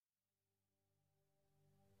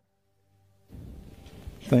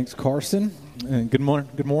Thanks, Carson. And good morning.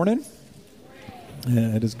 Good morning.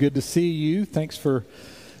 It is good to see you. Thanks for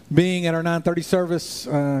being at our 9:30 service.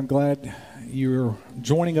 I'm glad you're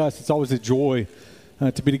joining us. It's always a joy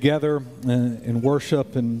to be together in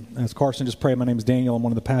worship. And as Carson just prayed, my name is Daniel. I'm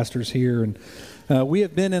one of the pastors here. And we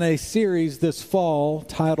have been in a series this fall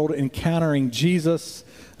titled Encountering Jesus.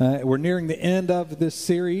 We're nearing the end of this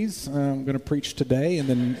series. I'm going to preach today, and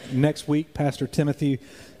then next week, Pastor Timothy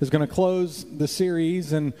is going to close the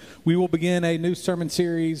series, and we will begin a new sermon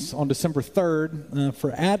series on December 3rd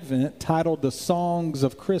for Advent titled The Songs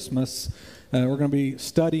of Christmas. We're going to be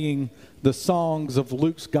studying the songs of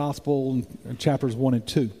Luke's Gospel in chapters 1 and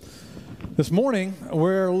 2. This morning,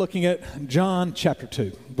 we're looking at John chapter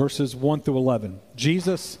 2, verses 1 through 11.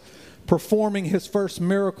 Jesus performing his first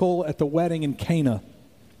miracle at the wedding in Cana.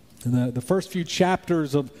 And the first few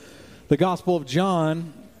chapters of the Gospel of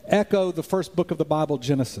John echo the first book of the Bible,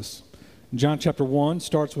 Genesis. John chapter 1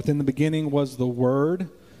 starts with, "In the beginning was the Word,"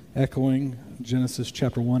 echoing Genesis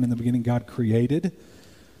chapter 1, "In the beginning God created."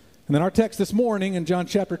 And then our text this morning in John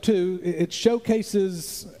chapter 2, it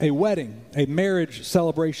showcases a wedding, a marriage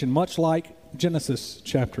celebration, much like Genesis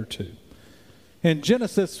chapter 2. In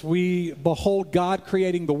Genesis, we behold God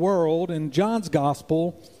creating the world. In John's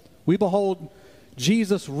Gospel, we behold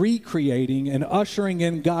Jesus recreating and ushering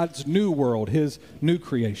in God's new world, his new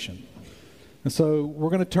creation. And so we're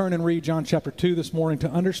going to turn and read John chapter 2 this morning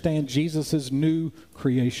to understand Jesus' new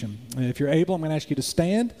creation. And if you're able, I'm going to ask you to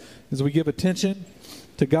stand as we give attention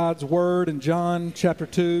to God's word in John chapter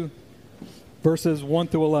 2, verses 1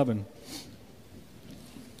 through 11.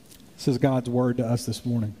 This is God's word to us this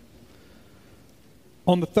morning.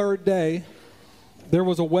 On the third day, there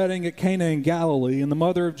was a wedding at Cana in Galilee, and the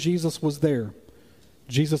mother of Jesus was there.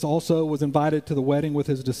 Jesus also was invited to the wedding with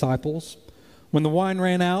his disciples. When the wine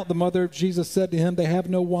ran out, the mother of Jesus said to him, "They have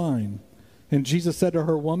no wine." And Jesus said to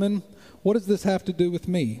her, "Woman, what does this have to do with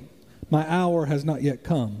me? My hour has not yet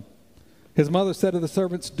come." His mother said to the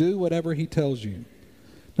servants, "Do whatever he tells you."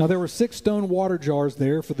 Now there were 6 stone water jars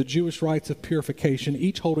there for the Jewish rites of purification,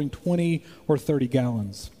 each holding 20 or 30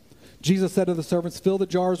 gallons. Jesus said to the servants, "Fill the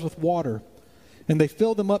jars with water." And they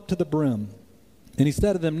filled them up to the brim. And he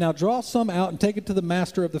said to them, "Now draw some out and take it to the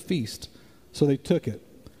master of the feast." So they took it.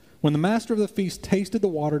 When the master of the feast tasted the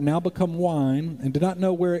water, now become wine, and did not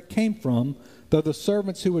know where it came from, though the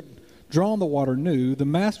servants who had drawn the water knew, the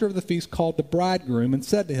master of the feast called the bridegroom and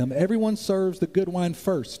said to him, "Everyone serves the good wine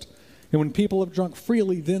first, and when people have drunk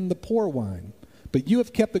freely, then the poor wine. But you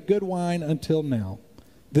have kept the good wine until now."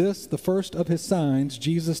 This, the first of his signs,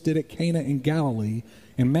 Jesus did at Cana in Galilee,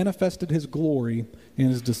 and manifested his glory, and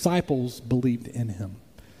his disciples believed in him.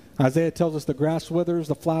 Isaiah tells us the grass withers,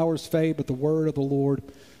 the flowers fade, but the word of the Lord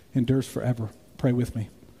endures forever. Pray with me.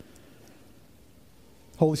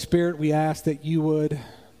 Holy Spirit, we ask that you would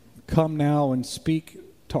come now and speak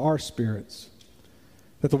to our spirits,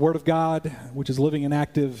 that the word of God, which is living and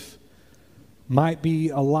active, might be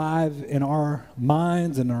alive in our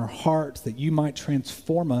minds and our hearts, that you might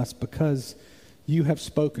transform us because you have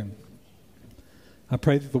spoken. I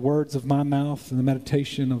pray that the words of my mouth and the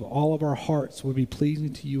meditation of all of our hearts will be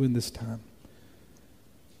pleasing to you in this time.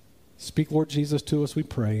 Speak, Lord Jesus, to us, we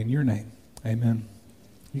pray, in your name. Amen.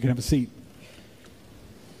 You can have a seat.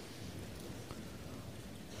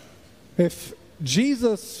 If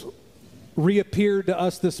Jesus reappeared to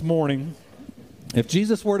us this morning, if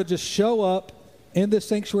Jesus were to just show up in this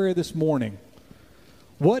sanctuary this morning,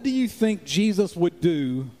 what do you think Jesus would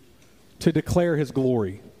do to declare his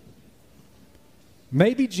glory?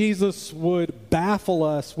 Maybe Jesus would baffle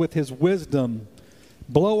us with his wisdom,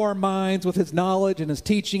 blow our minds with his knowledge and his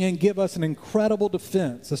teaching, and give us an incredible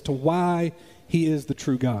defense as to why he is the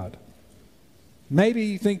true God. Maybe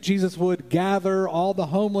you think Jesus would gather all the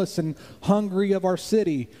homeless and hungry of our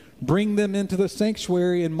city, bring them into the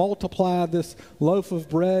sanctuary, and multiply this loaf of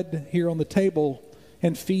bread here on the table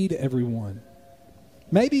and feed everyone.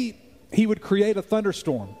 Maybe he would create a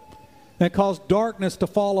thunderstorm and cause darkness to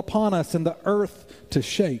fall upon us and the earth to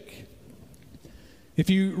shake.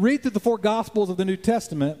 If you read through the 4 Gospels of the New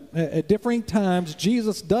Testament, at differing times,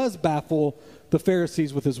 Jesus does baffle the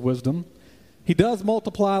Pharisees with his wisdom. He does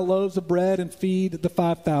multiply loaves of bread and feed the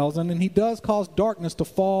 5,000, and he does cause darkness to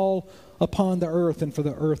fall upon the earth and for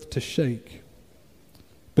the earth to shake.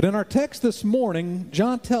 But in our text this morning,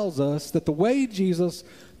 John tells us that the way Jesus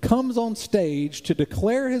comes on stage to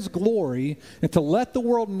declare his glory and to let the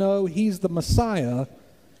world know he's the Messiah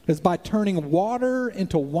is by turning water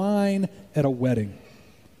into wine at a wedding.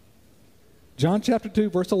 John chapter 2,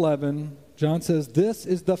 verse 11, John says, "This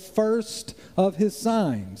is the first of his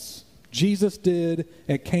signs Jesus did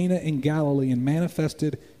at Cana in Galilee and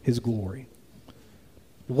manifested his glory."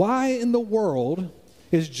 why in the world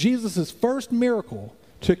is Jesus' first miracle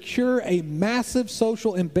to cure a massive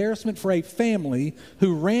social embarrassment for a family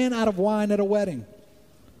who ran out of wine at a wedding?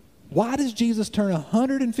 Why does Jesus turn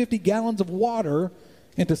 150 gallons of water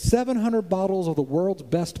into 700 bottles of the world's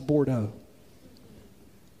best Bordeaux?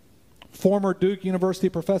 Former Duke University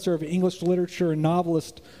professor of English literature and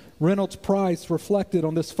novelist Reynolds Price reflected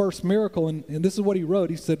on this first miracle, and this is what he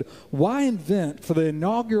wrote. He said, "Why invent for the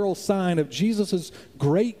inaugural sign of Jesus'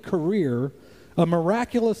 great career a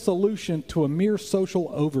miraculous solution to a mere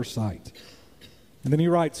social oversight?" And then he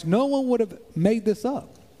writes, "No one would have made this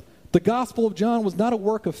up. The Gospel of John was not a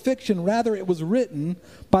work of fiction. Rather, it was written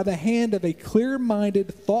by the hand of a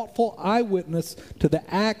clear-minded, thoughtful eyewitness to the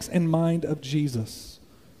acts and mind of Jesus.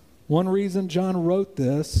 One reason John wrote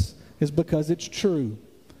this is because it's true.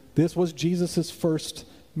 This was Jesus' first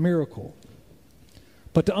miracle."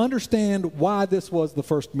 But to understand why this was the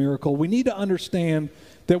first miracle, we need to understand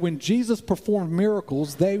that when Jesus performed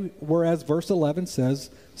miracles, they were, as verse 11 says,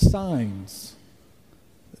 signs.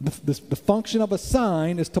 The function of a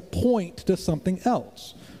sign is to point to something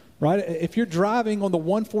else, right? If you're driving on the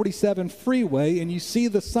 147 freeway and you see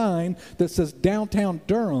the sign that says downtown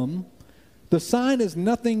Durham, the sign is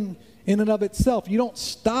nothing in and of itself. You don't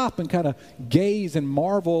stop and kind of gaze and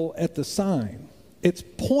marvel at the sign. It's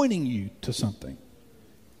pointing you to something.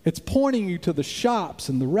 It's pointing you to the shops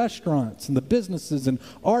and the restaurants and the businesses and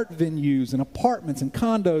art venues and apartments and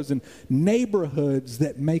condos and neighborhoods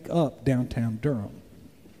that make up downtown Durham.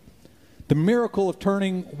 The miracle of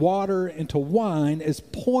turning water into wine is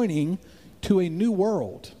pointing to a new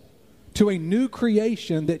world, to a new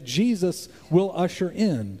creation that Jesus will usher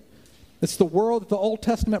in. It's the world that the Old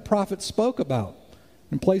Testament prophets spoke about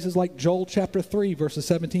in places like Joel chapter 3, verses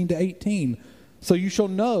 17 to 18. "So you shall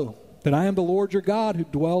know that I am the Lord your God who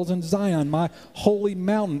dwells in Zion, my holy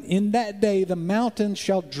mountain. In that day the mountains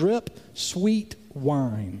shall drip sweet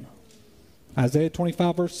wine." Isaiah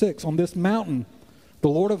 25, verse 6, "On this mountain the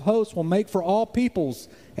Lord of hosts will make for all peoples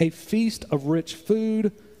a feast of rich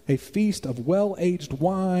food, a feast of well-aged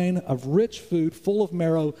wine, of rich food full of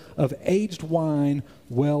marrow, of aged wine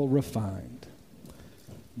well refined."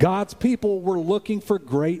 God's people were looking for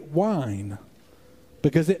great wine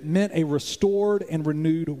because it meant a restored and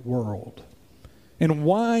renewed world. And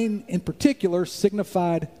wine in particular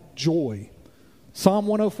signified joy. Psalm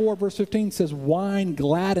 104 verse 15 says, "Wine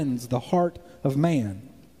gladdens the heart of man."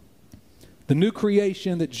 The new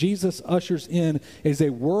creation that Jesus ushers in is a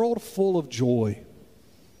world full of joy.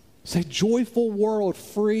 It's a joyful world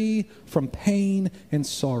free from pain and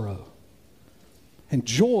sorrow. And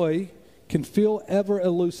joy can feel ever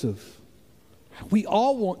elusive. We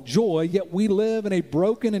all want joy, yet we live in a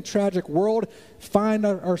broken and tragic world, find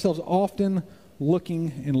ourselves often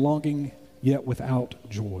looking and longing, yet without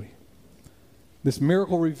joy. This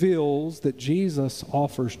miracle reveals that Jesus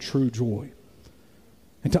offers true joy.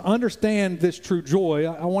 And to understand this true joy,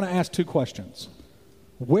 I want to ask two questions.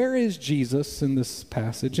 Where is Jesus in this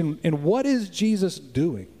passage, and what is Jesus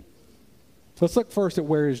doing? So let's look first at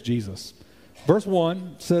where is Jesus. Verse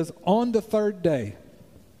 1 says, "On the third day."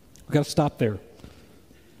 We've got to stop there.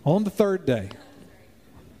 On the third day.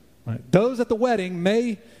 Right. Those at the wedding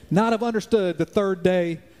may not have understood the third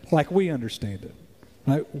day like we understand it.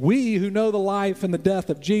 Right? We who know the life and the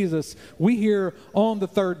death of Jesus, we hear on the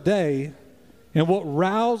third day, and what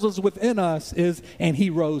rouses within us is, and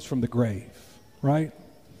he rose from the grave. Right?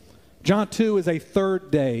 John 2 is a third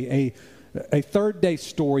day, a third day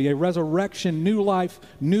story, a resurrection, new life,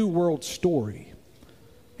 new world story.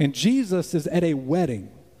 And Jesus is at a wedding.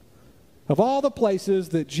 Of all the places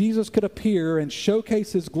that Jesus could appear and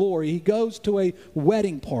showcase his glory, he goes to a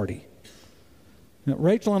wedding party. Now,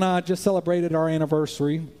 Rachel and I just celebrated our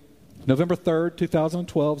anniversary. November 3rd,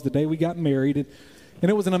 2012 is the day we got married, and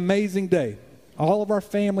it was an amazing day. All of our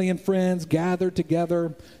family and friends gathered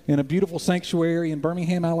together in a beautiful sanctuary in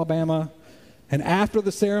Birmingham, Alabama. And after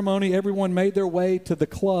the ceremony, everyone made their way to the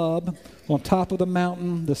club on top of the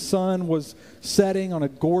mountain. The sun was setting on a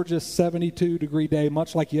gorgeous 72-degree day,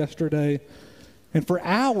 much like yesterday. And for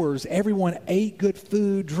hours, everyone ate good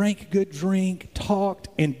food, drank good drink, talked,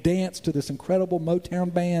 and danced to this incredible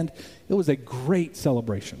Motown band. It was a great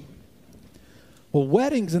celebration. Well,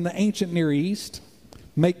 weddings in the ancient Near East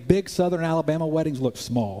make big southern Alabama weddings look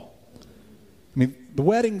small. I mean, the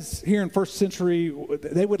weddings here in first century,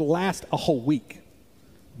 they would last a whole week.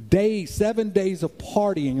 7 days of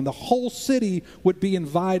partying, and the whole city would be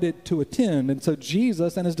invited to attend. And so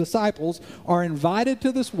Jesus and his disciples are invited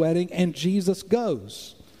to this wedding, and Jesus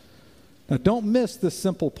goes. Now, don't miss this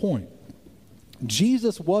simple point.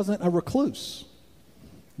 Jesus wasn't a recluse.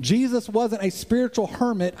 Jesus wasn't a spiritual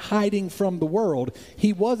hermit hiding from the world.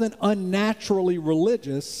 He wasn't unnaturally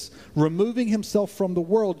religious, removing himself from the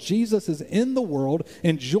world. Jesus is in the world,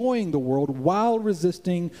 enjoying the world, while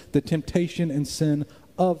resisting the temptation and sin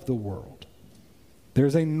of the world.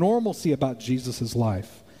 There's a normalcy about Jesus'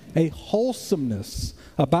 life, a wholesomeness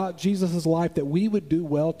about Jesus' life that we would do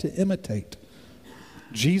well to imitate.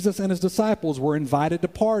 Jesus and his disciples were invited to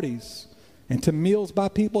parties and to meals by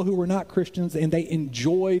people who were not Christians, and they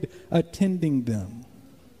enjoyed attending them.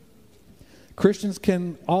 Christians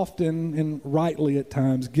can often, and rightly at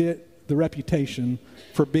times, get the reputation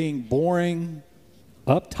for being boring,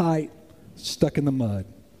 uptight, stuck in the mud.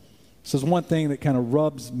 This is one thing that kind of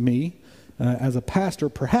rubs me as a pastor,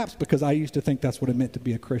 perhaps because I used to think that's what it meant to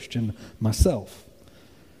be a Christian myself.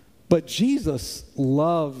 But Jesus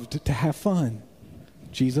loved to have fun.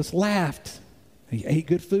 Jesus laughed. He ate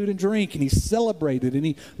good food and drink, and he celebrated, and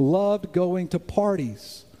he loved going to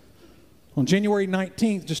parties. On January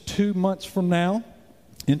 19th, just 2 months from now,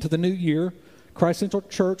 into the new year, Christ Central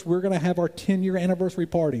Church, we're going to have our 10-year anniversary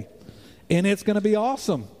party. And it's going to be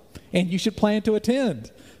awesome. And you should plan to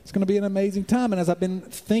attend. It's going to be an amazing time. And as I've been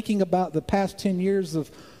thinking about the past 10 years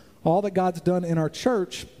of all that God's done in our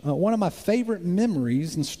church, one of my favorite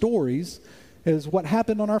memories and stories is what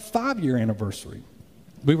happened on our 5-year anniversary.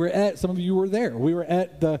 We were at, some of you were there, we were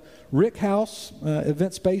at the Rick House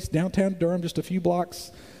event space downtown Durham, just a few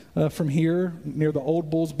blocks from here, near the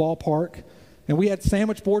Old Bulls ballpark. And we had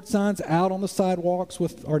sandwich board signs out on the sidewalks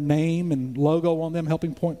with our name and logo on them,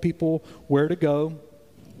 helping point people where to go.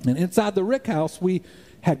 And inside the Rick House, we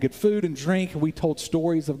had good food and drink, and we told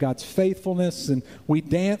stories of God's faithfulness, and we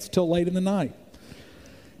danced till late in the night.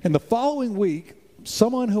 And the following week,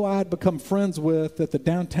 someone who I had become friends with at the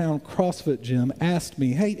downtown CrossFit gym asked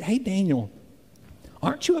me, hey Daniel,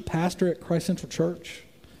 aren't you a pastor at Christ Central Church?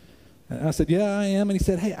 And I said, yeah, I am. And he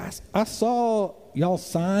said, hey, I saw y'all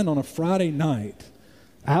sign on a Friday night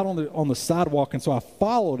out on the sidewalk, and so I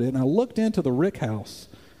followed it, and I looked into the Rick House,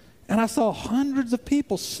 and I saw hundreds of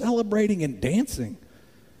people celebrating and dancing.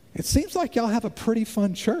 It seems like y'all have a pretty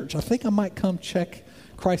fun church. I think I might come check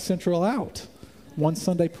Christ Central out one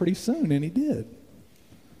Sunday pretty soon, and he did.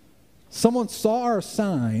 Someone saw our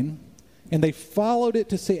sign, and they followed it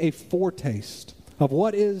to see a foretaste of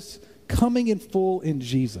what is coming in full in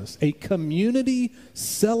Jesus, a community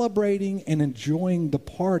celebrating and enjoying the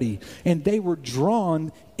party. And they were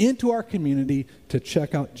drawn into our community to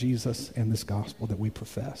check out Jesus and this gospel that we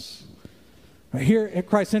profess. Here at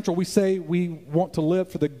Christ Central, we say we want to live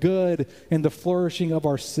for the good and the flourishing of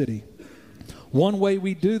our city. One way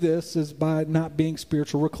we do this is by not being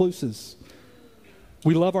spiritual recluses.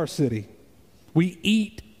 We love our city. We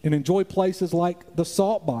eat and enjoy places like the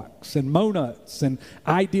Salt Box and Monuts and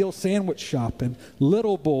Ideal Sandwich Shop and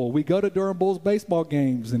Little Bull. We go to Durham Bulls baseball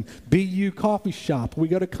games and BU Coffee Shop. We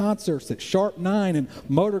go to concerts at Sharp 9 and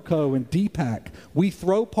Motorco and DPAC. We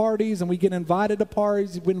throw parties and we get invited to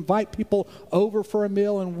parties. We invite people over for a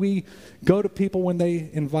meal, and we go to people when they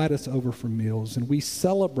invite us over for meals. And we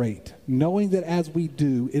celebrate, knowing that as we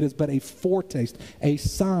do, it is but a foretaste, a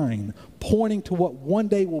sign pointing to what one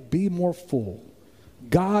day will be more full.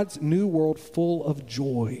 God's new world full of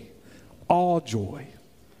joy, all joy,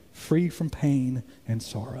 free from pain and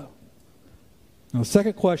sorrow. Now, the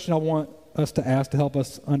second question I want us to ask to help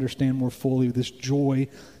us understand more fully this joy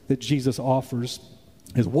that Jesus offers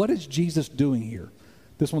is, what is Jesus doing here?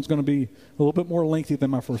 This one's going to be a little bit more lengthy than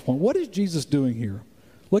my first point. What is Jesus doing here?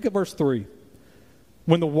 Look at verse 3.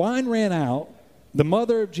 When the wine ran out, the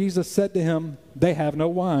mother of Jesus said to him, "They have no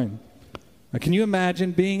wine." Now, can you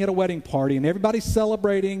imagine being at a wedding party and everybody's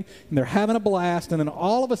celebrating and they're having a blast, and then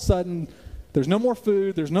all of a sudden there's no more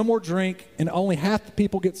food, there's no more drink, and only half the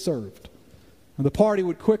people get served? And the party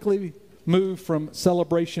would quickly move from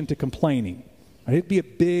celebration to complaining. It'd be a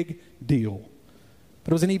big deal.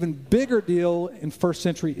 But it was an even bigger deal in first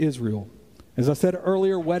century Israel. As I said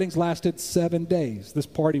earlier, weddings lasted 7 days. This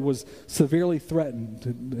party was severely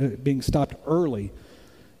threatened, being stopped early.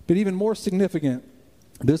 But even more significant,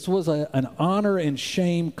 this was an honor and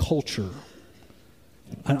shame culture.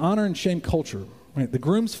 An honor and shame culture. Right? The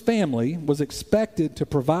groom's family was expected to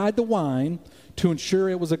provide the wine to ensure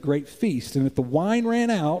it was a great feast. And if the wine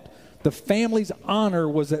ran out, the family's honor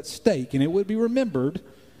was at stake. And it would be remembered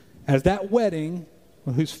as that wedding,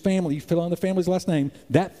 whose family, you fill in the family's last name,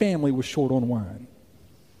 that family was short on wine.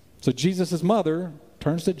 So Jesus' mother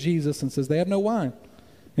turns to Jesus and says, "They have no wine."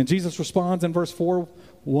 And Jesus responds in verse 4,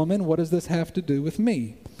 "Woman, what does this have to do with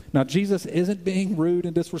me?" Now, Jesus isn't being rude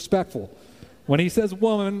and disrespectful. When he says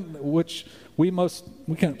woman, which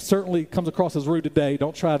certainly comes across as rude today,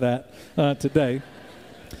 don't try that today.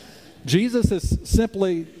 Jesus is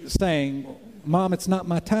simply saying, Mom, it's not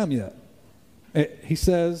my time yet. He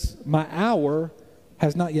says, my hour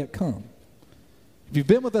has not yet come. If you've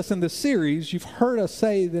been with us in this series, you've heard us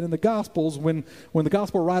say that in the Gospels, when the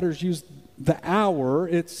Gospel writers use the hour,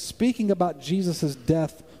 it's speaking about Jesus'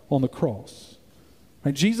 death on the cross.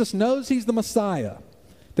 Right? Jesus knows he's the Messiah,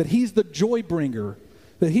 that he's the joy bringer,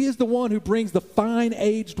 that he is the one who brings the fine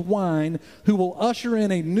aged wine who will usher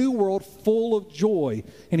in a new world full of joy.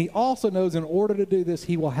 And he also knows in order to do this,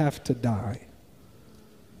 he will have to die.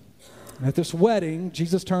 At this wedding,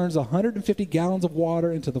 Jesus turns 150 gallons of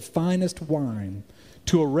water into the finest wine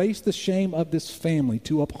to erase the shame of this family,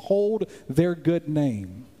 to uphold their good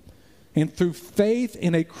name. And through faith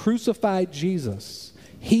in a crucified Jesus,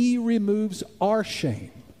 he removes our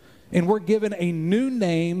shame. And we're given a new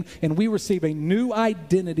name, and we receive a new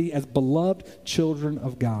identity as beloved children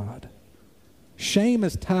of God. Shame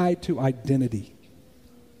is tied to identity.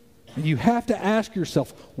 And you have to ask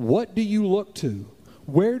yourself, what do you look to?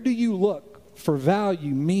 Where do you look for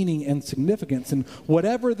value, meaning, and significance? And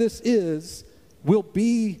whatever this is will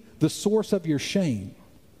be the source of your shame.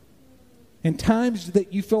 In times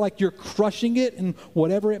that you feel like you're crushing it and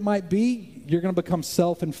whatever it might be, you're going to become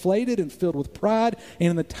self-inflated and filled with pride. And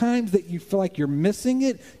in the times that you feel like you're missing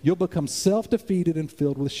it, you'll become self-defeated and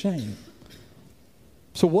filled with shame.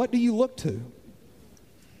 So what do you look to?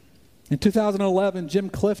 In 2011, Jim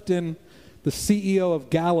Clifton, the CEO of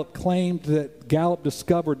Gallup, claimed that Gallup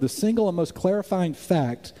discovered the single and most clarifying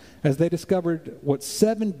fact as they discovered what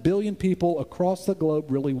 7 billion people across the globe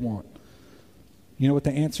really want. You know what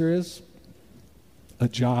the answer is? A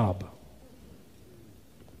job.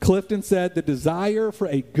 Clifton said the desire for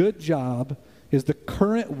a good job is the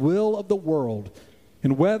current will of the world,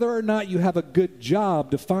 and whether or not you have a good job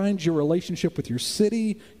defines your relationship with your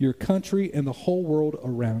city, your country, and the whole world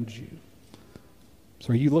around you.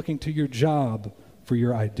 So are you looking to your job for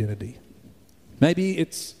your identity? Maybe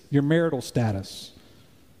it's your marital status,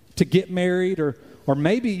 to get married, or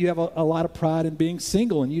maybe you have a lot of pride in being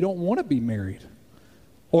single and you don't want to be married.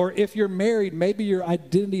 Or if you're married, maybe your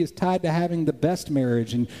identity is tied to having the best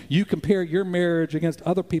marriage, and you compare your marriage against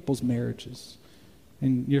other people's marriages,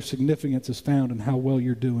 and your significance is found in how well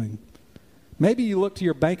you're doing. Maybe you look to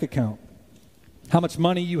your bank account, how much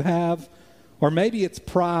money you have, or maybe it's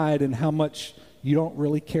pride in how much you don't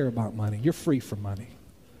really care about money. You're free from money.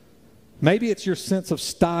 Maybe it's your sense of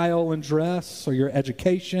style and dress, or your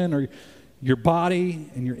education, or your body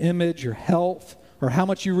and your image, your health, or how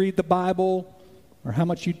much you read the Bible, or how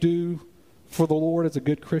much you do for the Lord as a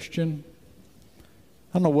good Christian.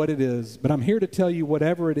 I don't know what it is, but I'm here to tell you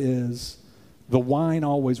whatever it is, the wine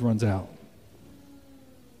always runs out.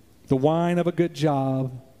 The wine of a good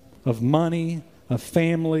job, of money, of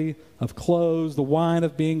family, of clothes, the wine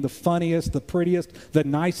of being the funniest, the prettiest, the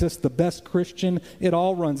nicest, the best Christian, it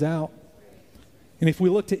all runs out. And if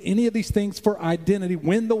we look to any of these things for identity,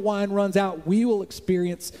 when the wine runs out, we will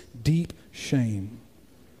experience deep shame.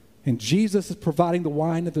 And Jesus is providing the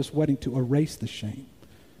wine at this wedding to erase the shame.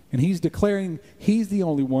 And he's declaring he's the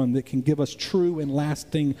only one that can give us true and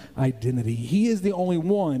lasting identity. He is the only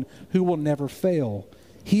one who will never fail.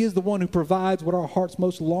 He is the one who provides what our hearts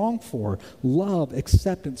most long for: love,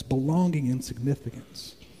 acceptance, belonging, and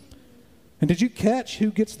significance. And did you catch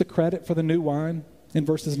who gets the credit for the new wine in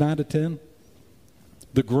verses 9 to 10?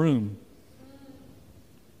 The groom.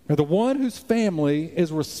 Now, the one whose family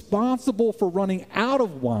is responsible for running out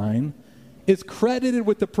of wine is credited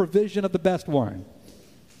with the provision of the best wine.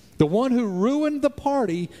 The one who ruined the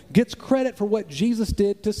party gets credit for what Jesus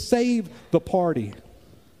did to save the party.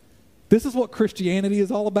 This is what Christianity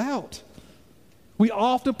is all about. We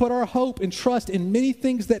often put our hope and trust in many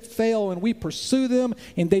things that fail, and we pursue them,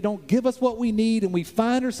 and they don't give us what we need, and we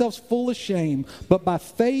find ourselves full of shame. But by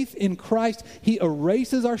faith in Christ, he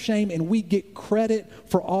erases our shame, and we get credit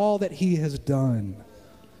for all that he has done.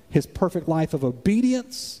 His perfect life of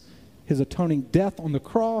obedience, his atoning death on the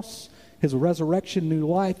cross, his resurrection, new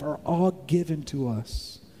life are all given to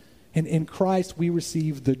us. And in Christ, we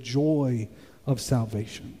receive the joy of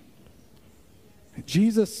salvation.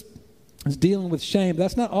 Jesus is dealing with shame.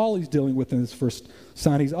 That's not all he's dealing with in this first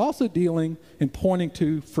sign. He's also dealing and pointing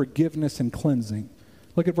to forgiveness and cleansing.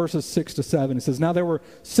 Look at verses 6 to 7. It says, "Now there were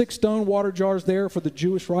 6 stone water jars there for the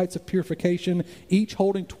Jewish rites of purification, each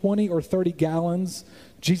holding 20 or 30 gallons.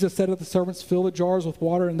 Jesus said to the servants, 'Fill the jars with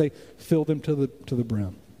water,' and they filled them to the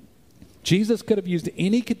brim." Jesus could have used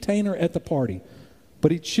any container at the party,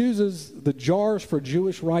 but he chooses the jars for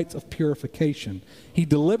Jewish rites of purification. He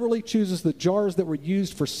deliberately chooses the jars that were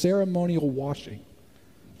used for ceremonial washing.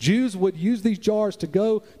 Jews would use these jars to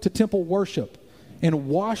go to temple worship and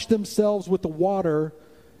wash themselves with the water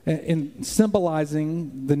in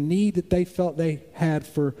symbolizing the need that they felt they had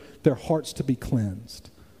for their hearts to be cleansed,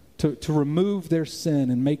 to remove their sin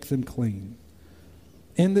and make them clean.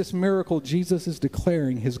 In this miracle, Jesus is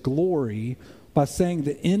declaring his glory by saying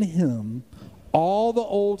that in him, all the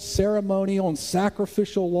old ceremonial and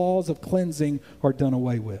sacrificial laws of cleansing are done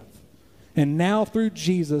away with. And now through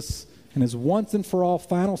Jesus and his once and for all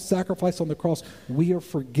final sacrifice on the cross, we are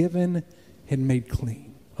forgiven and made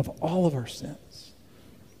clean of all of our sins.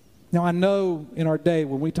 Now, I know in our day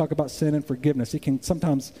when we talk about sin and forgiveness, it can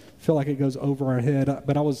sometimes feel like it goes over our head.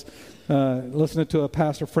 But I was listening to a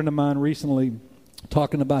pastor friend of mine recently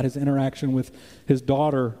talking about his interaction with his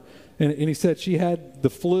daughter. And he said she had the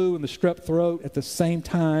flu and the strep throat at the same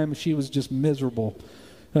time. She was just miserable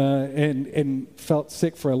and felt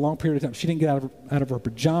sick for a long period of time. She didn't get out of her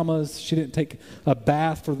pajamas. She didn't take a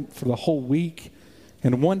bath for the whole week.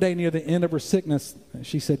 And one day near the end of her sickness,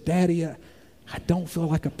 she said, "Daddy, I don't feel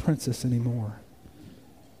like a princess anymore."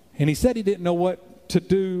 And he said he didn't know what to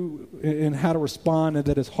do and how to respond, and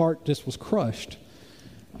that his heart just was crushed.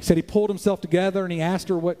 He said he pulled himself together and he asked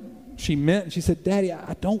her what she meant. And she said, "Daddy,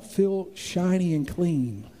 I don't feel shiny and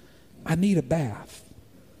clean. I need a bath."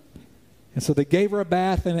 And so they gave her a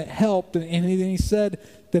bath and it helped. And then he said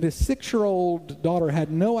that his 6-year-old daughter had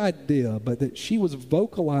no idea, but that she was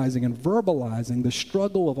vocalizing and verbalizing the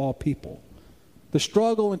struggle of all people. The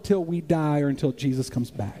struggle until we die or until Jesus comes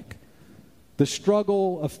back. The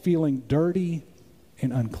struggle of feeling dirty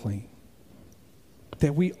and unclean.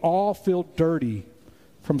 That we all feel dirty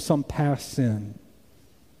from some past sin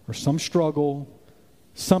or some struggle,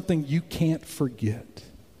 something you can't forget.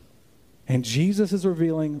 And Jesus is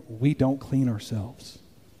revealing we don't clean ourselves.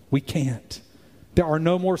 We can't. There are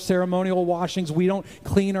no more ceremonial washings. We don't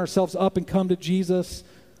clean ourselves up and come to Jesus.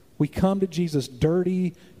 We come to Jesus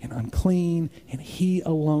dirty and unclean, and he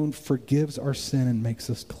alone forgives our sin and makes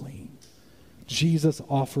us clean. Jesus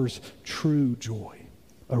offers true joy,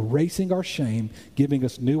 erasing our shame, giving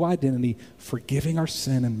us new identity, forgiving our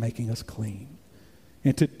sin, and making us clean.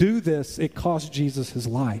 And to do this, it cost Jesus his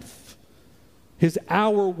life. His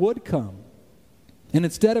hour would come. And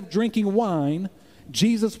instead of drinking wine,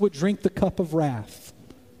 Jesus would drink the cup of wrath.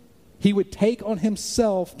 He would take on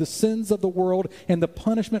himself the sins of the world and the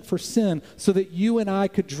punishment for sin so that you and I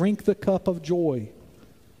could drink the cup of joy.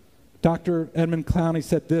 Dr. Edmund Clowney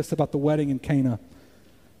said this about the wedding in Cana.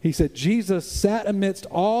 He said, Jesus sat amidst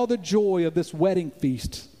all the joy of this wedding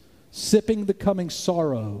feast, sipping the coming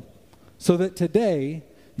sorrow, so that today,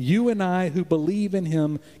 you and I who believe in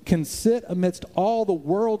him can sit amidst all the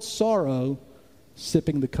world's sorrow,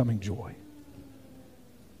 sipping the coming joy.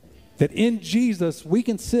 That in Jesus, we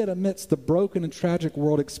can sit amidst the broken and tragic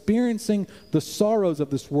world, experiencing the sorrows of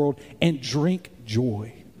this world, and drink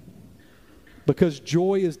joy. Because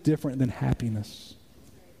joy is different than happiness.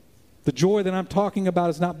 The joy that I'm talking about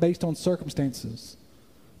is not based on circumstances.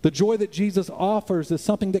 The joy that Jesus offers is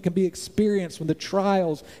something that can be experienced when the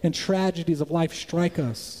trials and tragedies of life strike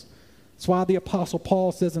us. That's why the Apostle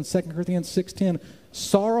Paul says in 2 Corinthians 6:10,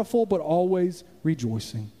 sorrowful but always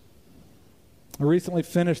rejoicing. I recently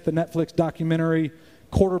finished the Netflix documentary,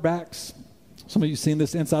 Quarterbacks. Some of you have seen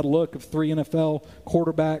this inside look of 3 NFL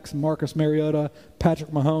quarterbacks, Marcus Mariota, Patrick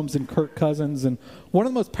Mahomes, and Kirk Cousins. And one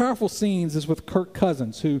of the most powerful scenes is with Kirk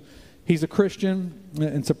Cousins, who he's a Christian,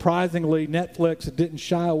 and surprisingly, Netflix didn't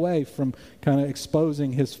shy away from kind of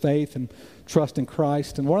exposing his faith and trust in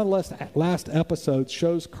Christ. And one of the last episodes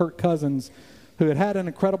shows Kirk Cousins, who had an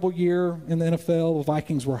incredible year in the NFL. The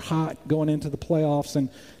Vikings were hot going into the playoffs, and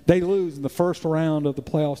they lose in the first round of the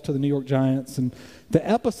playoffs to the New York Giants. And the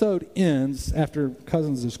episode ends after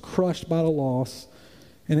Cousins is crushed by the loss,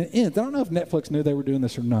 and it ends. I don't know if Netflix knew they were doing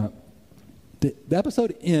this or not. The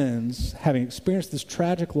episode ends having experienced this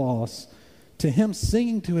tragic loss to him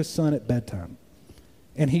singing to his son at bedtime.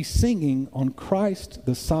 And he's singing, on Christ,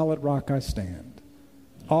 the solid rock I stand.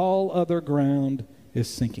 All other ground is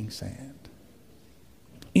sinking sand.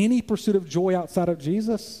 Any pursuit of joy outside of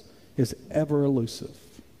Jesus is ever elusive.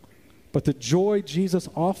 But the joy Jesus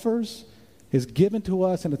offers is given to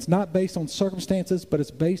us, and it's not based on circumstances, but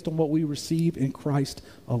it's based on what we receive in Christ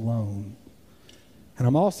alone. And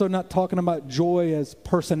I'm also not talking about joy as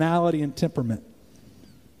personality and temperament.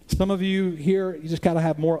 Some of you here, you just got to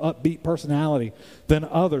have more upbeat personality than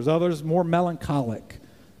others. Others more melancholic.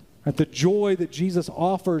 Right? The joy that Jesus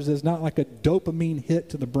offers is not like a dopamine hit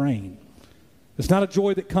to the brain. It's not a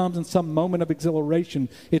joy that comes in some moment of exhilaration.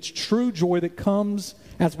 It's true joy that comes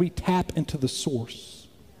as we tap into the source.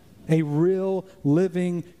 A real,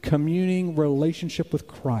 living, communing relationship with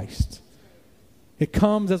Christ. It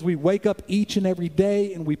comes as we wake up each and every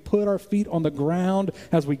day and we put our feet on the ground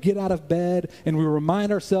as we get out of bed and we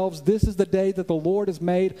remind ourselves, this is the day that the Lord has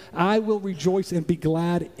made. I will rejoice and be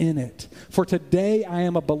glad in it. For today I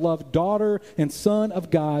am a beloved daughter and son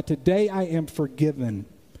of God. Today I am forgiven.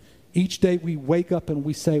 Each day we wake up and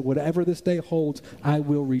we say, whatever this day holds, I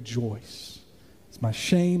will rejoice. As my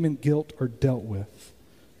shame and guilt are dealt with.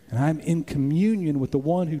 And I'm in communion with the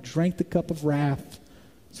one who drank the cup of wrath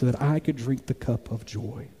so that I could drink the cup of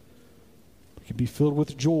joy. We can be filled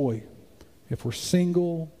with joy if we're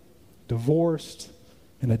single, divorced,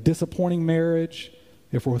 in a disappointing marriage,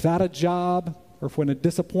 if we're without a job, or if we're in a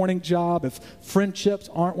disappointing job, if friendships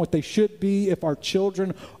aren't what they should be, if our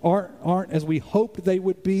children aren't as we hoped they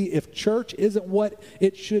would be, if church isn't what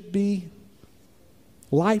it should be.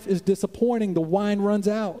 Life is disappointing. The wine runs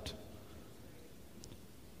out.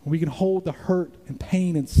 We can hold the hurt and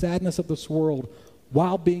pain and sadness of this world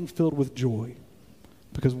while being filled with joy,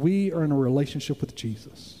 because we are in a relationship with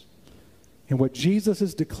Jesus. And what Jesus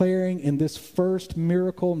is declaring in this first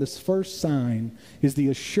miracle, in this first sign, is the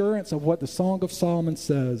assurance of what the Song of Solomon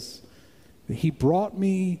says, that he brought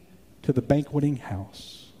me to the banqueting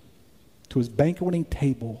house, to his banqueting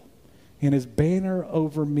table, and his banner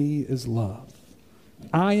over me is love.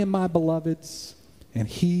 I am my beloved's, and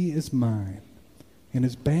he is mine, and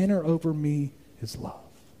his banner over me is love.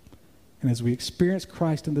 And as we experience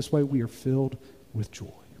Christ in this way, we are filled with joy.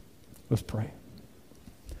 Let's pray.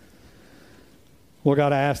 Lord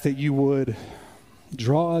God, I ask that you would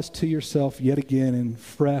draw us to yourself yet again in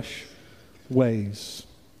fresh ways,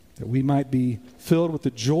 that we might be filled with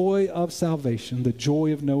the joy of salvation, the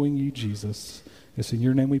joy of knowing you, Jesus. It's in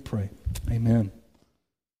your name we pray. Amen.